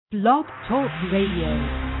Blog Talk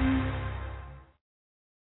Radio.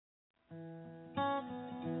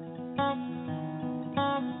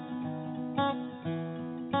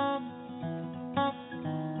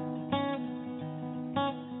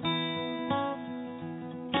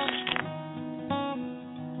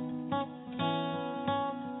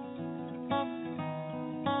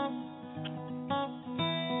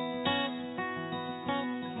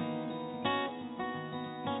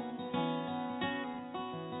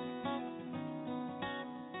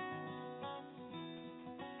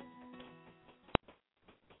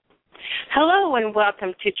 Hello and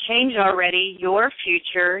welcome to Change Already, Your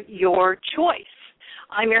Future, Your Choice.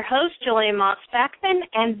 I'm your host, Jillian Moss-Backman,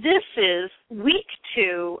 and this is week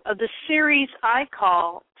 2 of the series I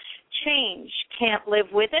call Change, Can't Live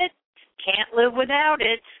With It, Can't Live Without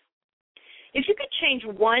It. If you could change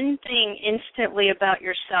one thing instantly about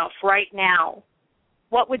yourself right now,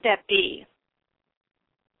 what would that be?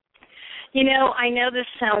 You know, I know this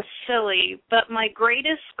sounds silly, but my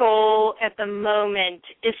greatest goal at the moment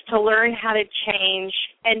is to learn how to change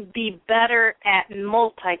and be better at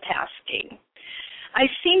multitasking. I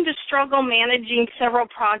seem to struggle managing several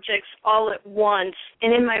projects all at once,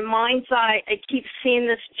 and in my mind's eye, I keep seeing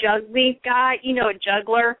this juggling guy, you know, a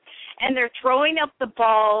juggler, and they're throwing up the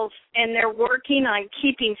balls, and they're working on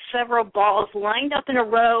keeping several balls lined up in a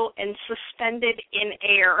row and suspended in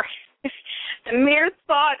air. The mere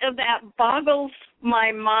thought of that boggles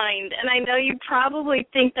my mind, and I know you probably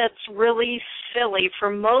think that's really silly for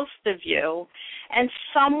most of you and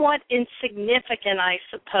somewhat insignificant, I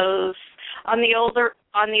suppose, on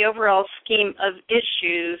the overall scheme of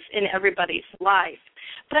issues in everybody's life.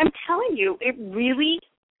 But I'm telling you, it really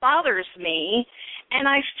bothers me, and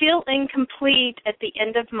I feel incomplete at the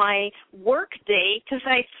end of my work day because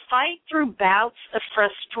I fight through bouts of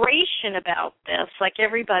frustration about this like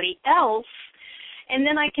everybody else, and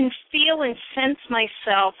then I can feel and sense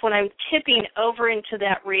myself when I'm tipping over into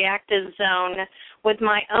that reactive zone with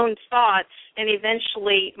my own thoughts and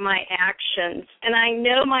eventually my actions. And I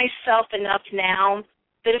know myself enough now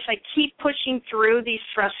that if I keep pushing through these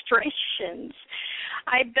frustrations,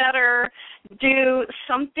 I better do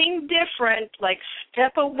something different, like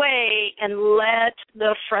step away and let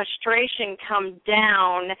the frustration come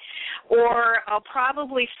down, or I'll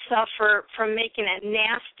probably suffer from making a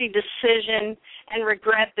nasty decision and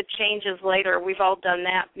regret the changes later. We've all done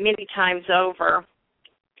that many times over.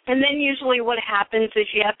 And then usually what happens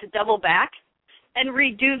is you have to double back and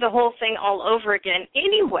redo the whole thing all over again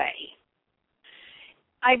anyway.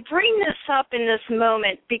 I bring this up in this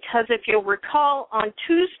moment because if you'll recall on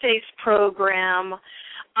Tuesday's program,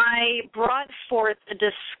 I brought forth a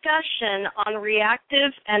discussion on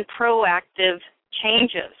reactive and proactive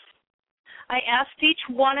changes. I asked each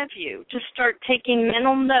one of you to start taking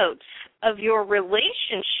mental notes of your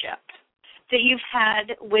relationship that you've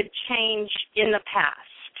had with change in the past.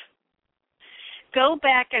 Go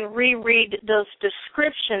back and reread those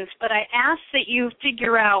descriptions, but I ask that you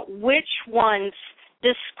figure out which ones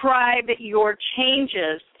describe your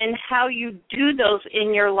changes and how you do those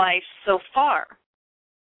in your life so far.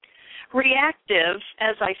 Reactive,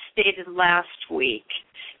 as I stated last week,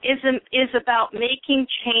 is about making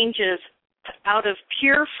changes out of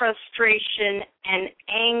pure frustration and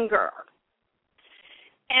anger.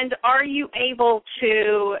 And are you able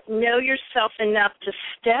to know yourself enough to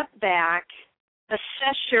step back,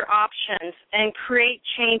 assess your options, and create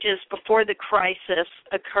changes before the crisis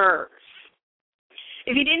occurs?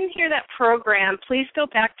 If you didn't hear that program, please go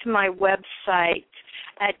back to my website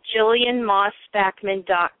at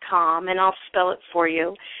JillianMossBackman.com, and I'll spell it for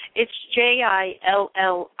you. It's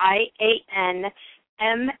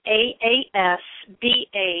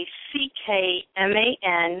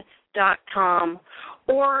JillianMossBackman.com,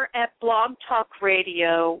 or at Blog Talk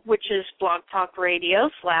Radio, which is Blog Talk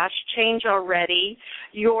Radio/Change Already,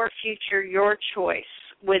 Your Future, Your Choice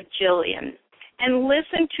with Jillian. And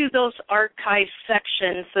listen to those archive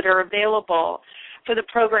sections that are available for the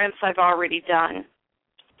programs I've already done.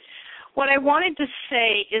 What I wanted to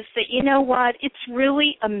say is that, you know what, it's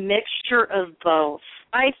really a mixture of both.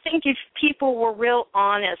 I think if people were real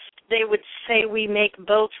honest, they would say we make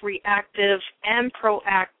both reactive and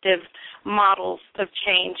proactive models of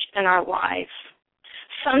change in our life.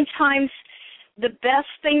 Sometimes the best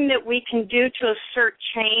thing that we can do to assert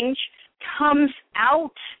change comes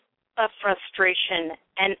out of frustration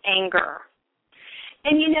and anger.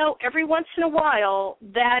 And you know, every once in a while,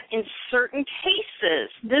 that in certain cases,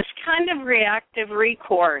 this kind of reactive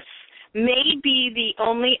recourse may be the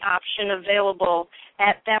only option available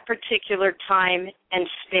at that particular time and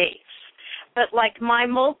space. But like my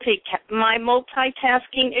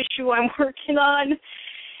multitasking issue I'm working on,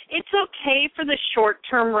 okay for the short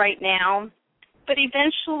term right now, but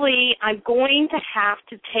eventually I'm going to have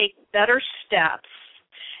to take better steps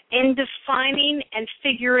in defining and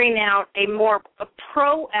figuring out a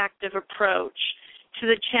proactive approach to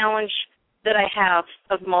the challenge that I have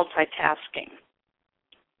of multitasking.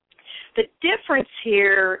 The difference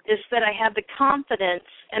here is that I have the confidence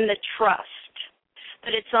and the trust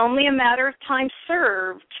that it's only a matter of time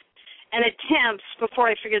served and attempts before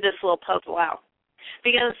I figure this little puzzle out.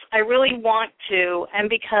 Because I really want to, and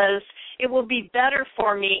because it will be better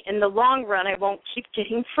for me in the long run. I won't keep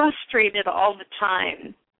getting frustrated all the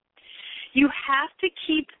time. You have to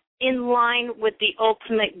keep in line with the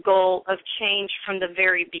ultimate goal of change from the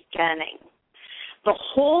very beginning. The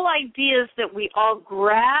whole idea is that we all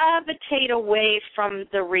gravitate away from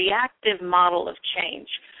the reactive model of change,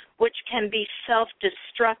 which can be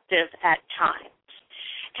self-destructive at times.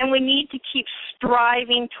 And we need to keep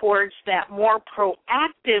striving towards that more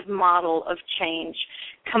proactive model of change,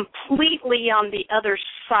 completely on the other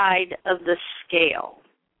side of the scale.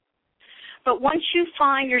 But once you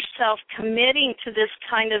find yourself committing to this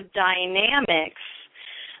kind of dynamics,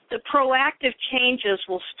 the proactive changes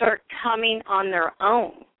will start coming on their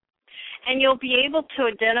own. And you'll be able to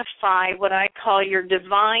identify what I call your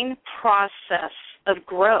divine process of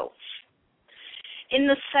growth. In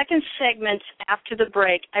the second segment after the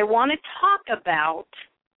break, I want to talk about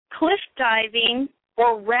cliff diving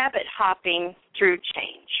or rabbit hopping through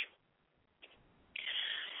change.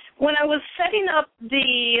 When I was setting up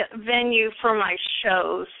the venue for my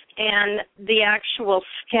shows and the actual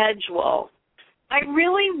schedule, I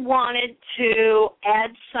really wanted to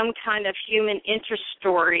add some kind of human interest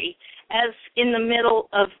story as in the middle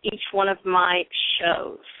of each one of my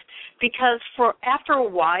shows. Because after a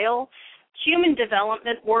while, human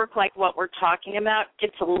development work like what we're talking about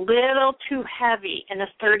gets a little too heavy in a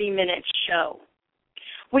 30-minute show.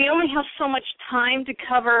 We only have so much time to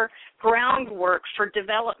cover groundwork for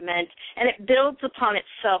development, and it builds upon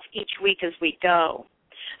itself each week as we go.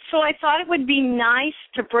 So I thought it would be nice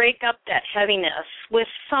to break up that heaviness with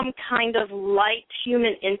some kind of light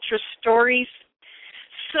human interest stories.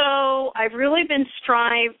 So I've really been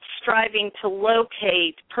striving to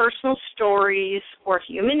locate personal stories or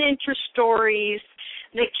human interest stories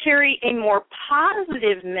that carry a more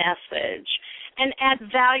positive message and add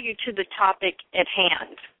value to the topic at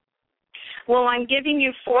hand. Well, I'm giving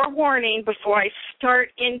you forewarning before I start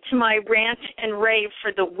into my rant and rave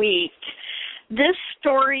for the week. This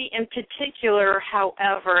story in particular,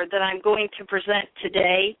 however, that I'm going to present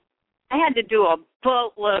today, I had to do a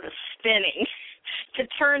boatload of spinning to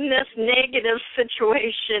turn this negative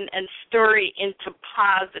situation and story into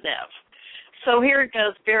positive. So here it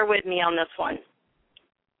goes. Bear with me on this one.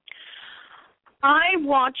 I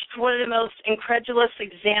watched one of the most incredulous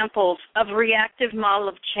examples of reactive model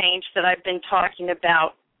of change that I've been talking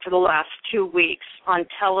about for the last 2 weeks on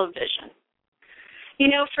television. You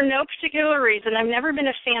know, for no particular reason, I've never been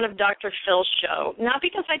a fan of Dr. Phil's show, not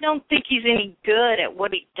because I don't think he's any good at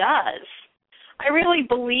what he does. I really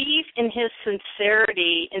believe in his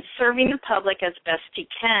sincerity in serving the public as best he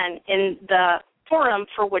can in the forum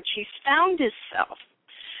for which he's found himself.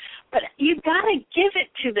 But you've got to give it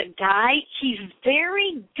to the guy. He's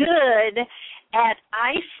very good at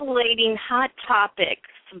isolating hot topics,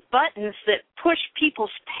 buttons that push people's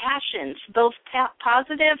passions, both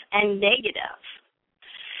positive and negative.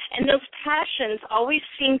 And those passions always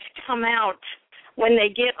seem to come out when they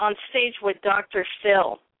get on stage with Dr.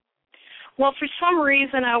 Phil. Well, for some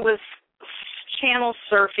reason I was channel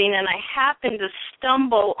surfing and I happened to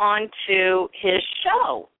stumble onto his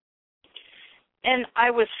show. And I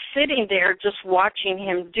was sitting there just watching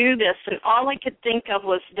him do this, and all I could think of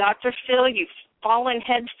was, Dr. Phil, you've fallen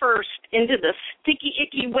head first into the sticky,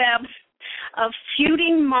 icky web of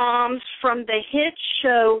feuding moms from the hit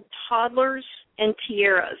show Toddlers and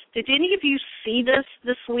Tiaras. Did any of you see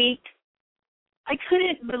this week? I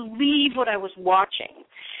couldn't believe what I was watching.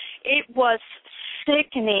 It was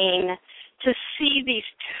sickening to see these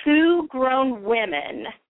two grown women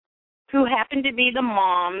who happened to be the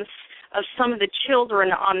moms of some of the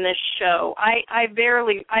children on this show. I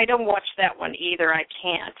don't watch that one either. I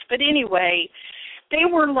can't. But anyway, they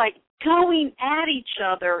were like going at each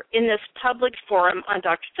other in this public forum on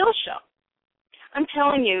Dr. Phil's show. I'm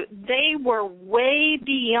telling you, they were way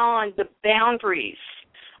beyond the boundaries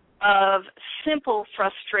of simple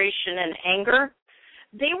frustration and anger.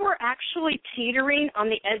 They were actually teetering on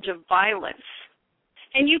the edge of violence.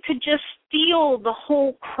 And you could just feel the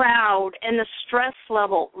whole crowd and the stress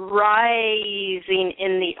level rising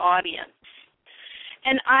in the audience.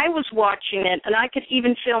 And I was watching it, and I could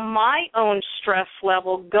even feel my own stress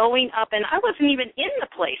level going up, and I wasn't even in the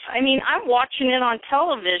place. I mean, I'm watching it on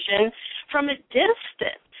television from a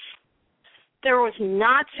distance. There was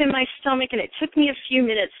knots in my stomach, and it took me a few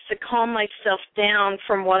minutes to calm myself down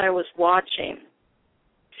from what I was watching.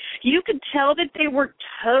 You could tell that they were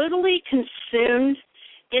totally consumed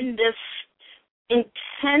in this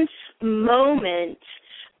intense moment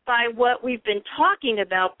by what we've been talking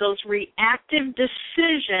about, those reactive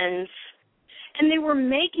decisions, and they were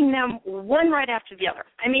making them one right after the other.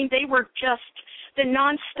 I mean, they were just the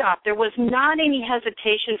nonstop. There was not any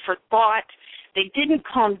hesitation for thought. They didn't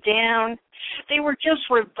calm down. They were just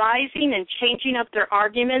revising and changing up their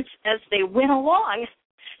arguments as they went along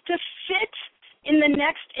to fit in the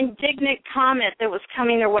next indignant comment that was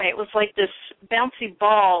coming their way. It was like this bouncy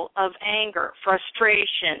ball of anger,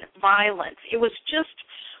 frustration, violence. It was just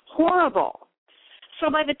horrible. So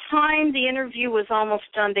by the time the interview was almost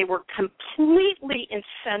done, they were completely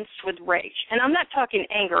incensed with rage. And I'm not talking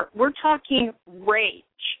anger. We're talking rage.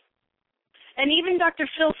 And even Dr.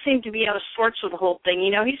 Phil seemed to be out of sorts with the whole thing.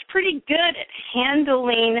 You know, he's pretty good at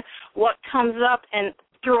handling what comes up and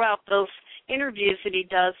throughout those interviews that he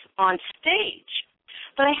does on stage.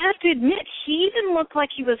 But I have to admit, he even looked like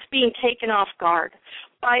he was being taken off guard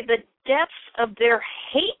by the depths of their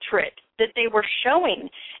hatred that they were showing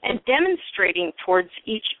and demonstrating towards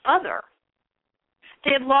each other.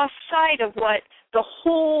 They had lost sight of what the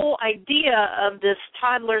whole idea of this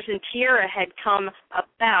Toddlers in Tiara had come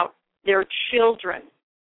about, their children.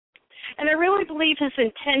 And I really believe his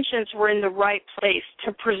intentions were in the right place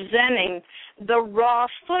to presenting the raw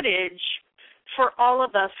footage for all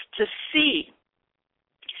of us to see.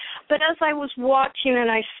 But as I was watching and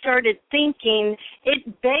I started thinking, it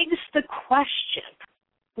begs the question,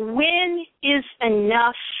 when is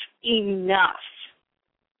enough enough?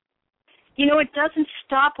 You know, it doesn't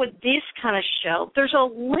stop with this kind of show. There's a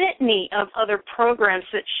litany of other programs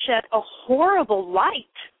that shed a horrible light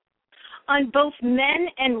on both men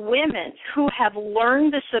and women who have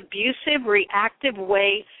learned this abusive, reactive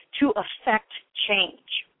way to affect change.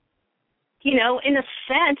 You know, in a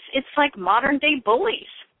sense, it's like modern-day bullies.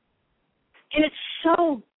 And it's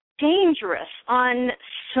so dangerous on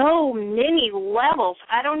so many levels,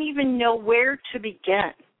 I don't even know where to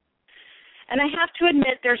begin. And I have to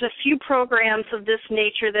admit, there's a few programs of this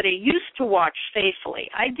nature that I used to watch faithfully.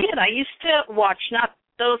 I did. I used to watch, not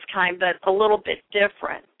those kind, but a little bit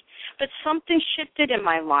different. But something shifted in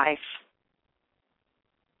my life.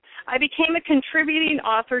 I became a contributing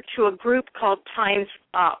author to a group called Time's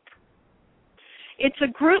Up. It's a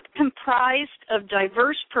group comprised of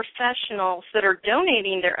diverse professionals that are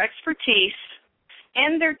donating their expertise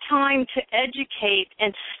and their time to educate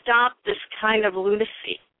and stop this kind of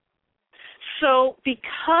lunacy. So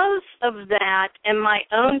because of that and my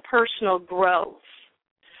own personal growth,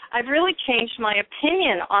 I've really changed my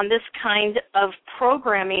opinion on this kind of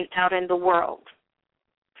programming out in the world.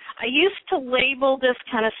 I used to label this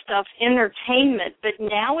kind of stuff entertainment, but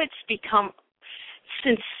now it's become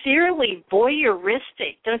sincerely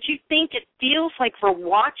voyeuristic. Don't you think it feels like we're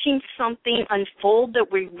watching something unfold that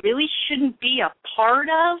we really shouldn't be a part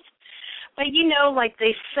of? But, you know, like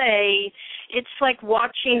they say, it's like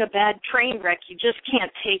watching a bad train wreck. You just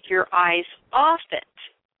can't take your eyes off it.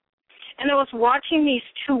 And I was watching these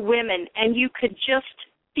two women, and you could just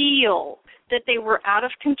feel that they were out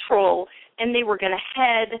of control and they were going to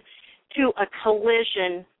head to a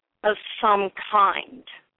collision of some kind.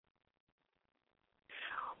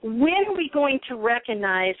 When are we going to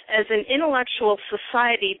recognize as an intellectual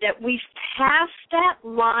society that we've passed that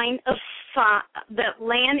line of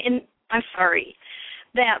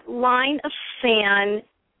sand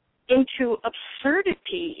into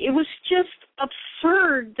absurdity? It was just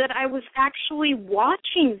absurd that I was actually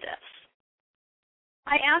watching this.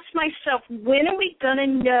 I asked myself, when are we going to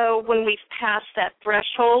know when we've passed that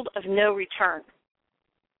threshold of no return?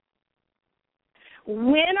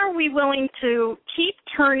 When are we willing to keep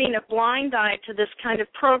turning a blind eye to this kind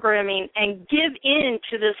of programming and give in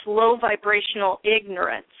to this low vibrational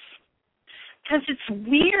ignorance? Because it's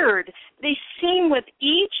weird. They seem with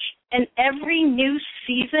each and every new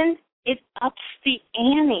season, it ups the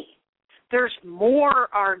ante. There's more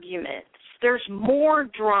arguments. There's more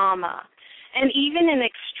drama. And even in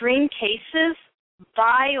extreme cases,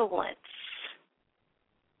 violence.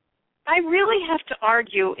 I really have to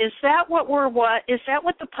argue, is that what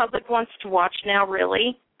the public wants to watch now,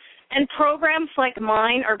 really? And programs like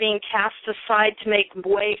mine are being cast aside to make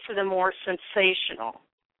way for the more sensational.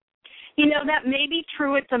 You know, that may be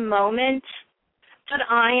true at the moment, but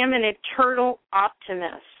I am an eternal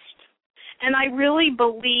optimist. And I really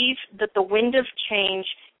believe that the wind of change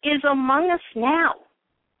is among us now.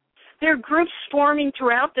 There are groups forming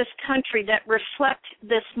throughout this country that reflect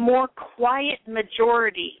this more quiet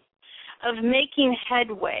majority of making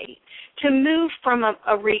headway to move from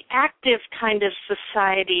a reactive kind of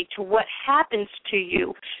society to what happens to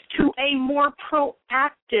you to a more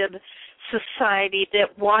proactive society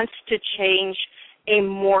that wants to change a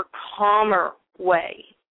more calmer way.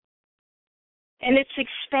 And it's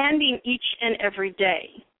expanding each and every day.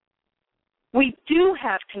 We do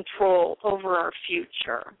have control over our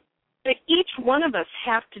future, but each one of us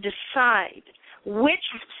have to decide which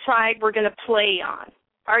side we're going to play on.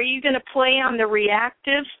 Are you going to play on the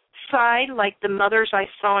reactive side like the mothers I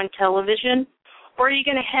saw on television, or are you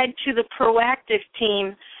going to head to the proactive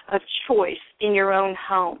team of choice in your own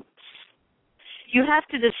homes? You have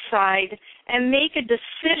to decide and make a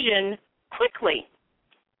decision quickly.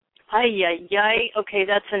 Okay,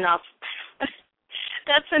 that's enough.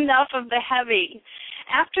 That's enough of the heavy.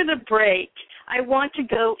 After the break, I want to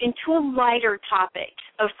go into a lighter topic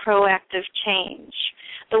of proactive change.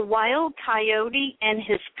 The wild coyote and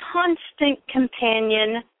his constant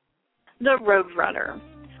companion, the roadrunner.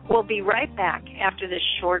 We'll be right back after this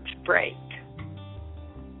short break.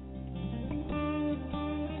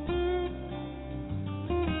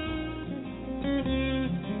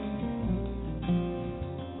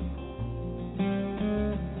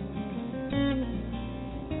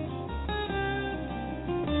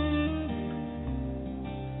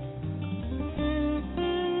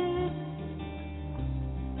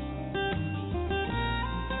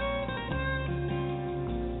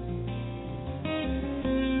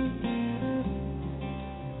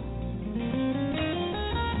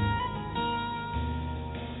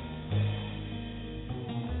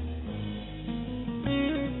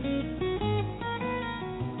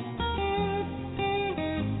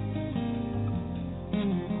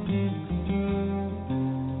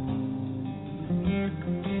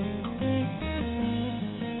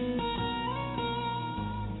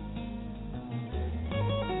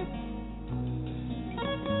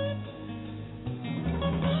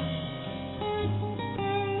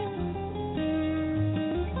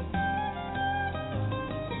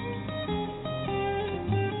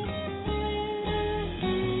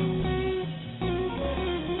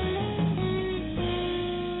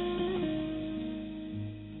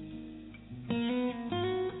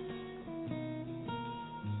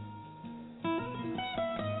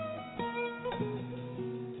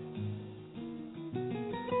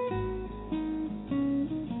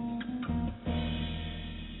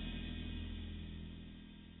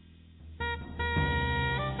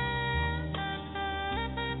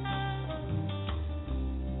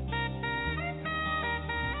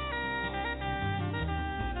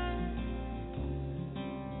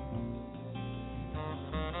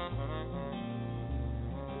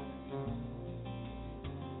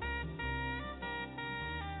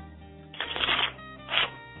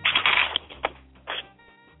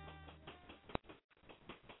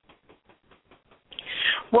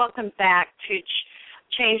 Welcome back to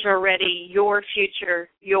Change Already, Your Future,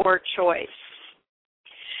 Your Choice.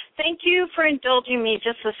 Thank you for indulging me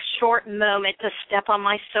just a short moment to step on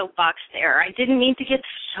my soapbox there. I didn't mean to get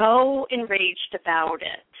so enraged about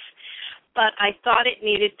it, but I thought it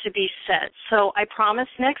needed to be said. So I promise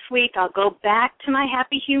next week I'll go back to my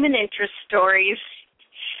happy human interest stories,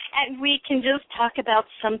 and we can just talk about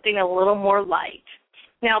something a little more light.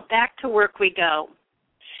 Now, back to work we go.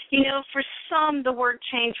 You know, for some, the word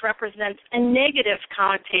change represents a negative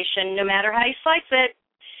connotation, no matter how you slice it.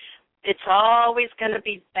 It's always going to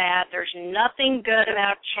be bad. There's nothing good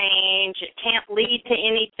about change. It can't lead to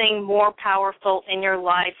anything more powerful in your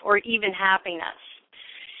life or even happiness.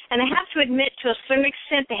 And I have to admit, to a certain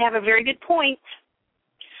extent, they have a very good point.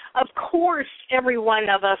 Of course, every one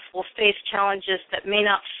of us will face challenges that may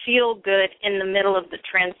not feel good in the middle of the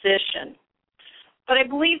transition. But I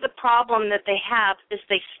believe the problem that they have is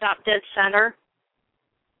they stop dead center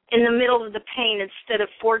in the middle of the pain instead of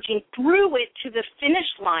forging through it to the finish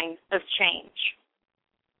line of change.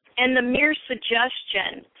 And the mere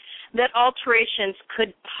suggestion that alterations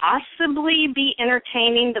could possibly be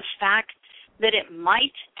entertaining the fact that it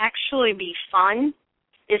might actually be fun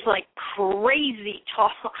is like crazy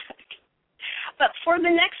talk. But for the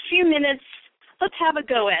next few minutes, let's have a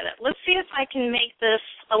go at it. Let's see if I can make this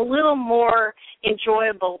a little more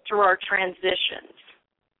enjoyable through our transitions.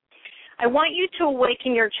 I want you to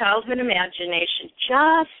awaken your childhood imagination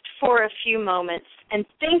just for a few moments and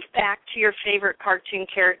think back to your favorite cartoon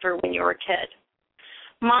character when you were a kid.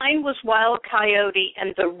 Mine was Wild Coyote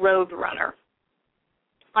and the Roadrunner.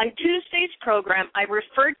 On Tuesday's program, I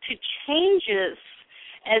referred to changes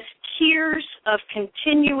as tiers of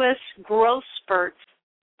continuous growth spurts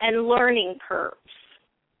and learning curves.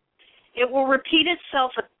 It will repeat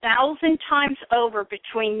itself 1,000 times over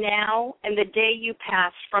between now and the day you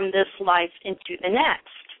pass from this life into the next.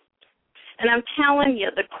 And I'm telling you,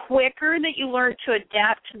 the quicker that you learn to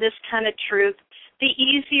adapt to this kind of truth, the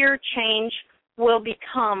easier change will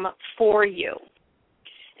become for you.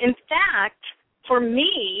 In fact, for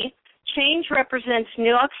me, change represents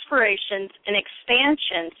new explorations and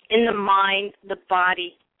expansions in the mind, the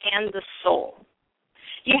body, and the soul.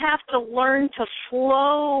 You have to learn to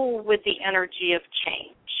flow with the energy of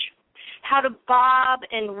change, how to bob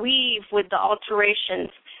and weave with the alterations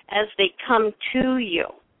as they come to you.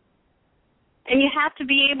 And you have to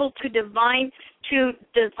be able to devise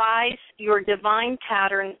your divine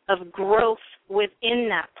pattern of growth within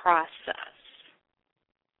that process.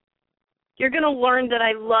 You're going to learn that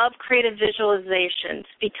I love creative visualizations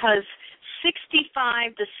because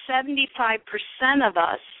 65 to 75% of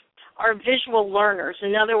us are visual learners.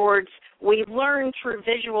 In other words, we learn through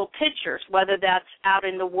visual pictures, whether that's out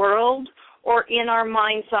in the world or in our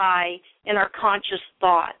mind's eye, in our conscious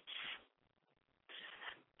thoughts.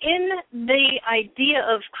 In the idea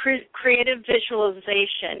of creative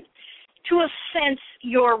visualization, to a sense,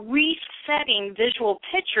 you're resetting visual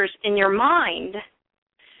pictures in your mind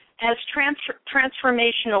as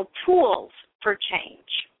transformational tools for change.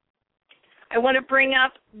 I want to bring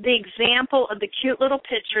up the example of the cute little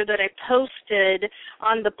picture that I posted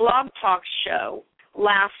on the Blog Talk show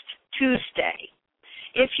last Tuesday.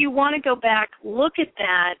 If you want to go back, look at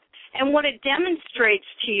that, and what it demonstrates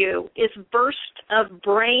to you is bursts of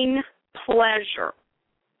brain pleasure.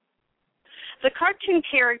 The cartoon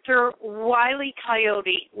character Wile E.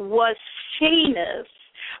 Coyote was famous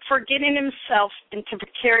for getting himself into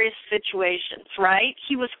precarious situations, right?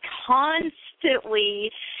 He was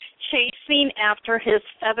constantly chasing after his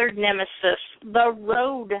feathered nemesis, the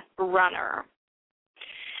Road Runner.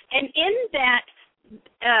 And in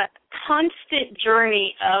that constant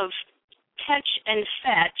journey of catch and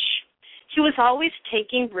fetch, he was always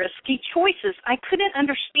taking risky choices. I couldn't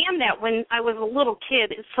understand that when I was a little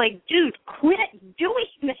kid. It's like, dude, quit doing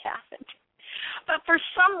that. But for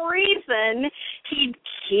some reason, he'd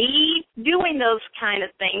keep doing those kind of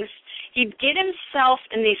things. He'd get himself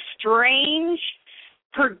in these strange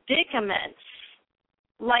predicaments,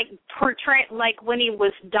 like when he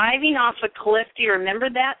was diving off a cliff. Do you remember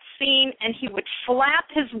that scene? And he would flap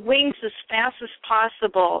his wings as fast as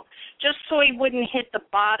possible just so he wouldn't hit the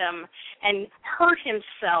bottom and hurt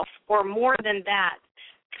himself, or more than that,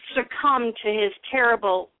 succumb to his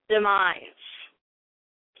terrible demise.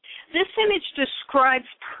 This image describes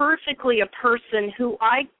perfectly a person who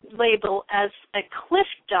I label as a cliff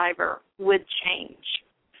diver with change.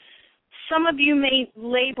 Some of you may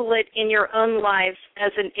label it in your own lives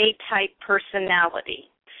as an A-type personality,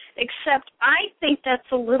 except I think that's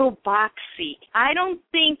a little boxy. I don't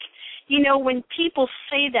think, when people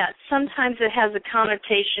say that, sometimes it has a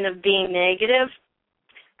connotation of being negative.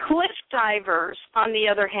 Cliff divers, on the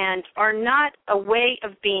other hand, are not a way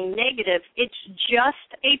of being negative. It's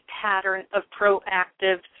just a pattern of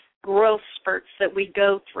proactive growth spurts that we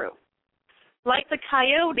go through. Like the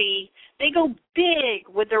coyote, they go big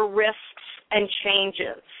with their risks and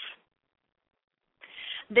changes.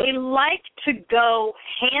 They like to go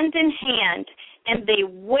hand in hand, and they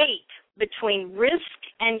wait between risk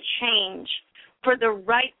and change for the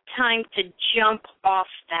right time to jump off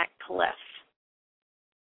that cliff.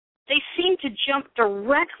 They seem to jump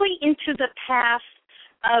directly into the path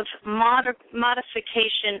of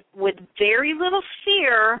modification with very little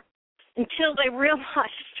fear until they realize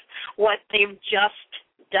what they've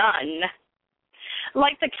just done.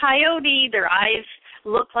 Like the coyote, their eyes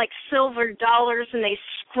look like silver dollars, and they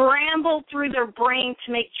scramble through their brain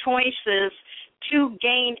to make choices to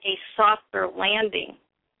gain a softer landing.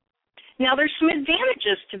 Now, there's some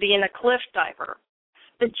advantages to being a cliff diver.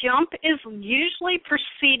 The jump is usually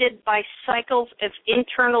preceded by cycles of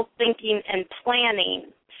internal thinking and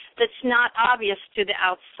planning that's not obvious to the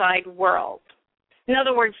outside world. In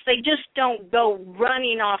other words, they just don't go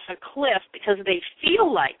running off a cliff because they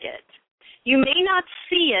feel like it. You may not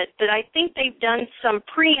see it, but I think they've done some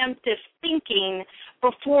preemptive thinking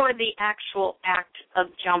before the actual act of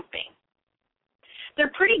jumping.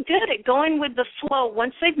 They're pretty good at going with the flow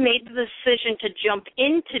once they've made the decision to jump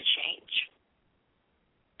into change.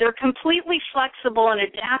 They're completely flexible and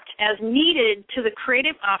adapt as needed to the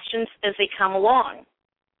creative options as they come along.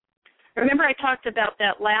 Remember I talked about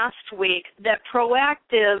that last week, that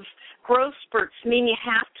proactive Growth spurts mean you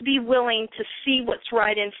have to be willing to see what's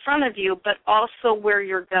right in front of you, but also where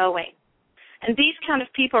you're going. And these kind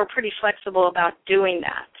of people are pretty flexible about doing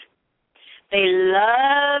that. They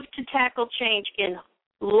love to tackle change in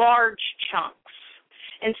large chunks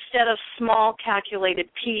instead of small calculated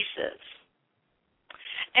pieces.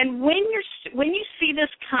 And when you see this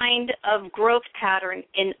kind of growth pattern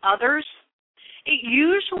in others, it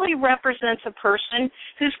usually represents a person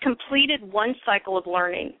who's completed one cycle of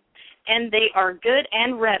learning, and they are good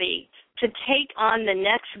and ready to take on the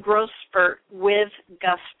next growth spurt with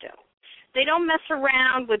gusto. They don't mess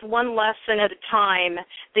around with one lesson at a time.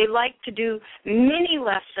 They like to do many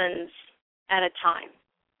lessons at a time.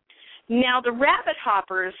 Now, the rabbit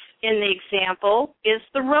hoppers in the example is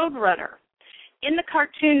the road runner. In the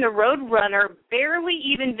cartoon, the road runner barely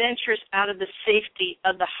even ventures out of the safety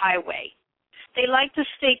of the highway. They like to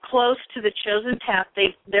stay close to the chosen path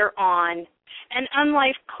they're on. And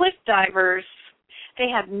unlike cliff divers, they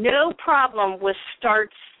have no problem with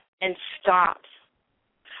starts and stops.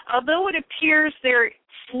 Although it appears they're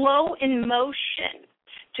slow in motion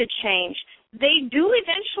to change, they do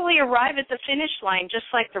eventually arrive at the finish line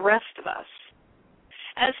just like the rest of us.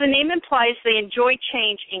 As the name implies, they enjoy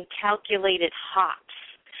change in calculated hops,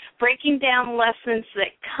 breaking down lessons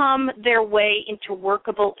that come their way into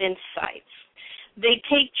workable insights. They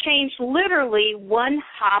take change literally one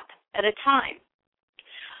hop at a time.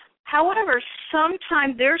 However,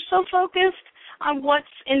 sometimes they're so focused on what's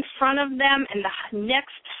in front of them and the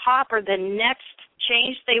next hop or the next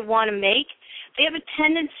change they want to make, they have a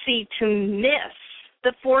tendency to miss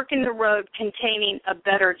the fork in the road containing a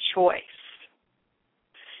better choice.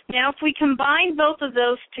 Now, if we combine both of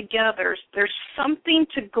those together, there's something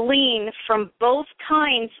to glean from both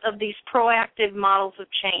kinds of these proactive models of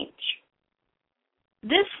change.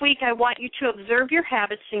 This week, I want you to observe your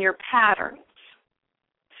habits and your patterns.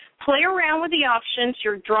 Play around with the options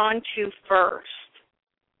you're drawn to first,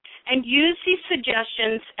 and use these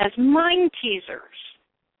suggestions as mind teasers,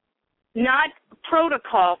 not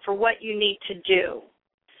protocol for what you need to do.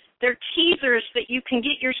 They're teasers that you can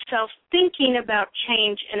get yourself thinking about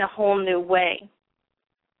change in a whole new way.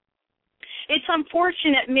 It's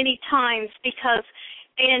unfortunate many times because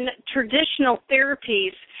in traditional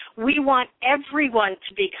therapies, we want everyone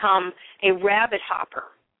to become a rabbit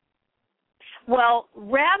hopper. Well,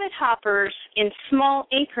 rabbit hoppers in small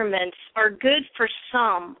increments are good for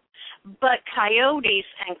some, but coyotes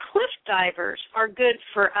and cliff divers are good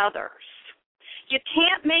for others. You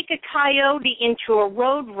can't make a coyote into a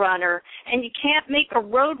road runner, and you can't make a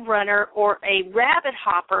road runner or a rabbit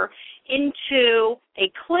hopper into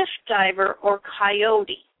a cliff diver or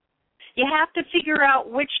coyote. You have to figure out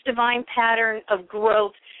which divine pattern of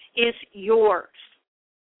growth is yours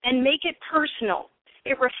and make it personal.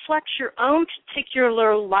 It reflects your own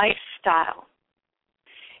particular lifestyle.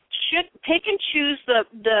 Pick and choose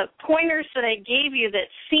the pointers that I gave you that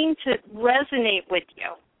seem to resonate with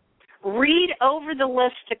you. Read over the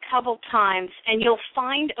list a couple times, and you'll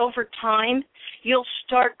find over time you'll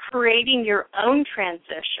start creating your own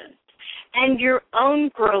transition and your own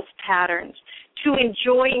growth patterns to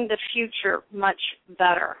enjoying the future much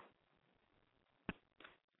better.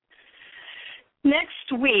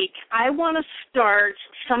 Next week, I want to start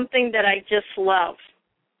something that I just love,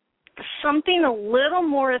 something a little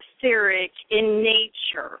more etheric in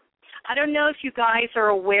nature. I don't know if you guys are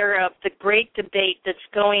aware of the great debate that's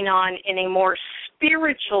going on in a more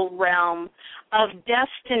spiritual realm of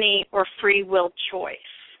destiny or free will choice.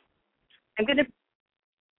 I'm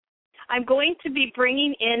going to be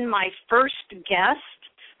bringing in my first guest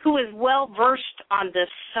who is well-versed on this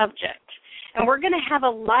subject. And we're going to have a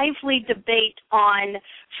lively debate on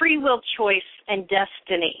free will choice and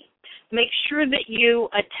destiny. Make sure that you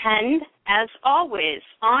attend, as always,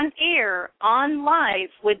 on air, on live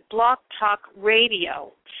with Blog Talk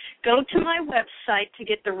Radio. Go to my website to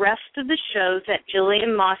get the rest of the shows at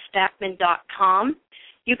JillianMossBackman.com.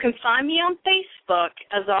 You can find me on Facebook,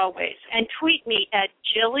 as always, and tweet me at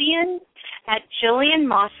Jillian at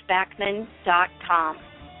JillianMossBackman.com.